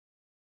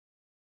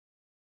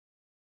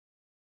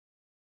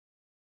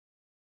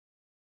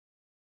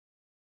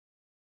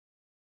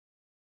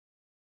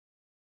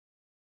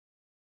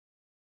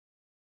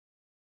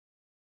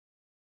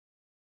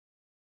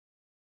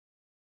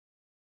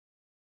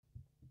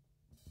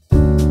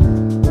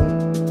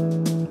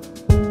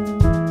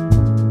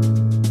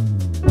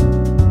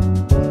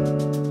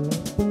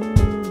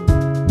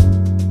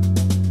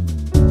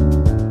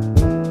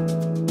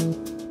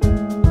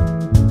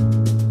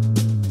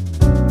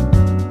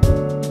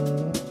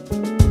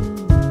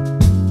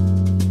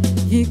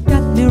You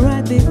got me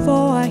right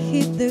before I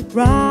hit the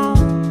ground.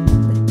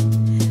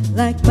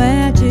 Like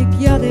magic,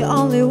 you're the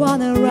only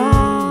one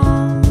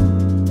around.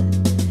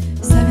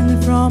 Saving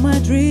me from a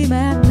dream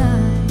at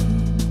night,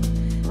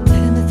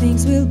 telling me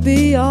things will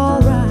be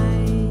alright.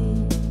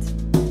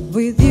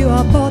 With you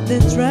I bought the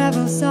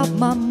travels of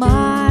my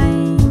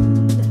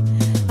mind.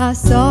 Our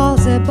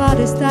souls and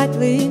bodies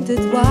tightly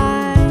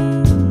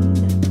intertwined.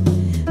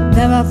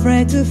 Never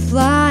afraid to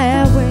fly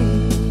away,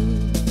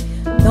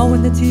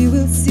 knowing that you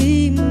will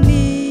see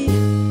me.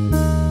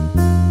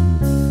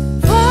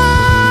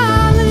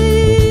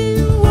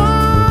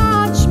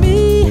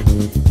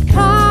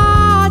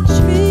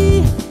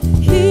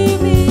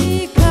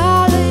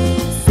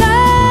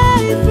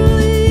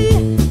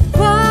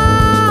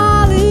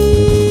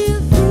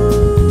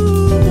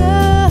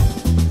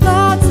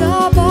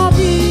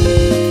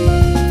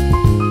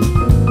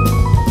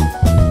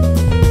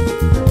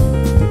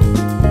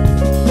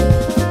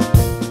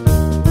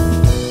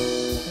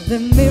 The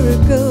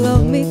miracle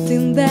of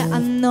meeting the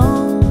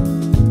unknown,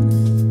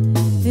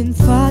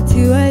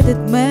 infatuated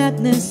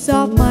madness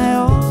of my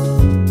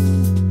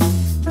own.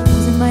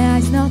 Closing my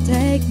eyes now,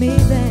 take me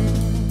there,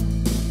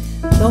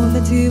 knowing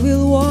that you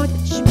will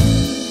watch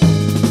me.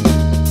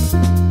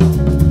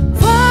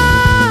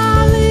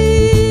 Falling,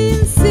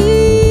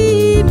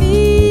 see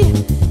me,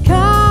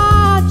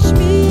 catch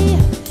me,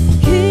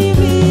 keep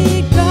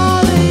me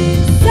calling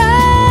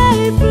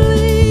safely.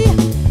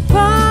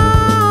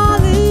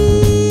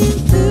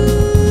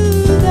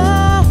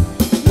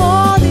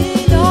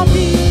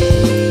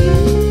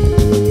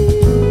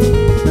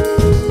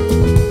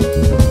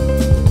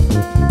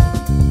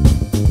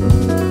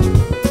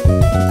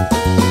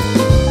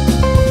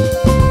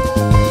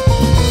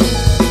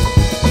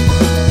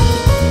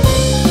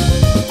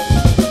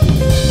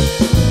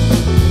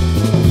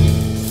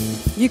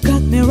 You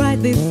got me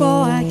right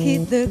before I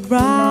hit the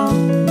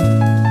ground.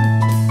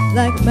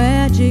 Like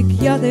magic,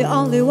 you're the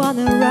only one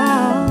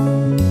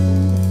around.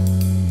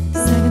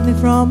 Saving me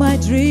from my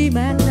dream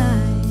at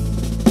night,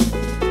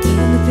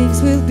 telling me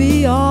things will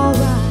be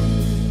alright.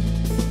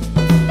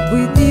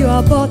 With you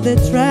I bought the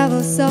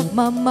travels of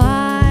my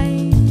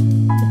mind.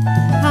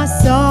 Our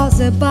souls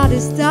and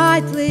bodies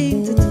tightly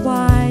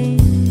intertwined.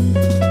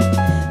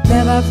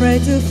 Never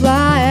afraid to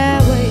fly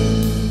away,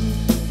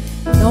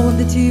 knowing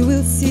that you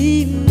will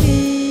see me.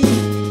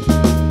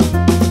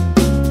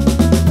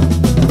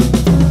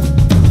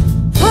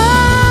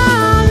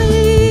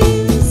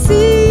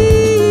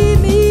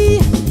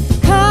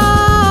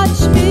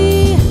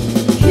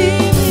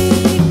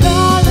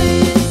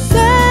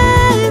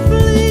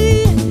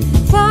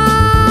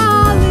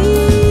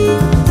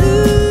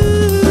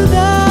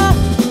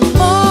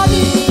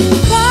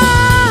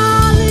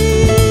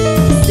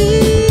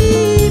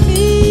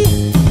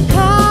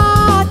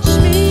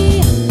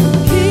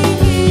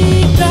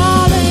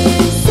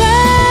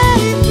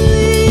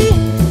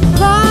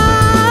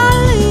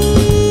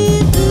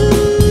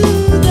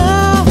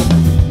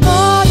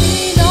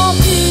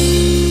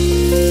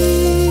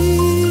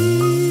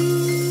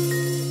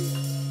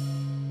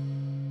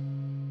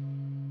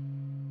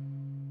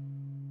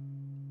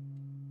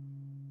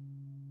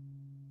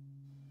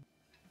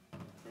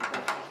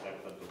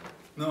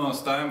 Ну,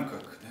 оставим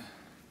как.